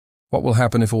What will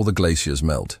happen if all the glaciers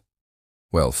melt?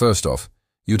 Well, first off,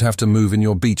 you'd have to move in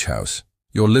your beach house.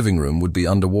 Your living room would be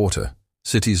underwater.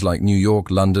 Cities like New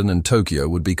York, London, and Tokyo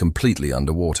would be completely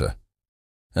underwater.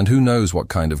 And who knows what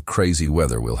kind of crazy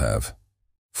weather we'll have.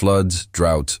 Floods,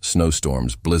 droughts,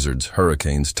 snowstorms, blizzards,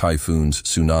 hurricanes, typhoons,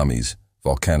 tsunamis,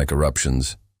 volcanic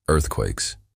eruptions,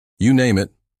 earthquakes. You name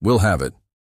it, we'll have it.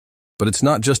 But it's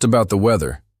not just about the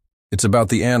weather. It's about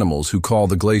the animals who call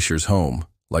the glaciers home,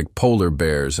 like polar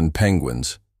bears and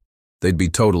penguins. They'd be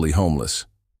totally homeless.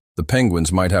 The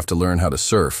penguins might have to learn how to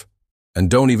surf. And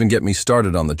don't even get me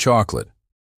started on the chocolate.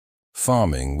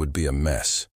 Farming would be a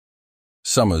mess.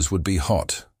 Summers would be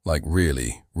hot, like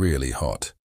really, really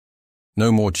hot.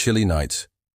 No more chilly nights,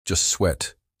 just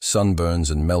sweat,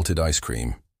 sunburns, and melted ice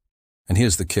cream. And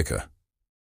here's the kicker.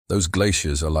 Those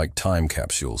glaciers are like time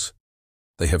capsules.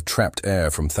 They have trapped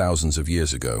air from thousands of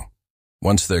years ago.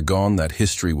 Once they're gone, that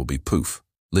history will be poof,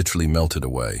 literally melted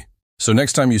away. So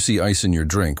next time you see ice in your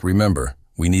drink, remember,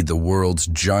 we need the world's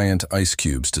giant ice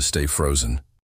cubes to stay frozen.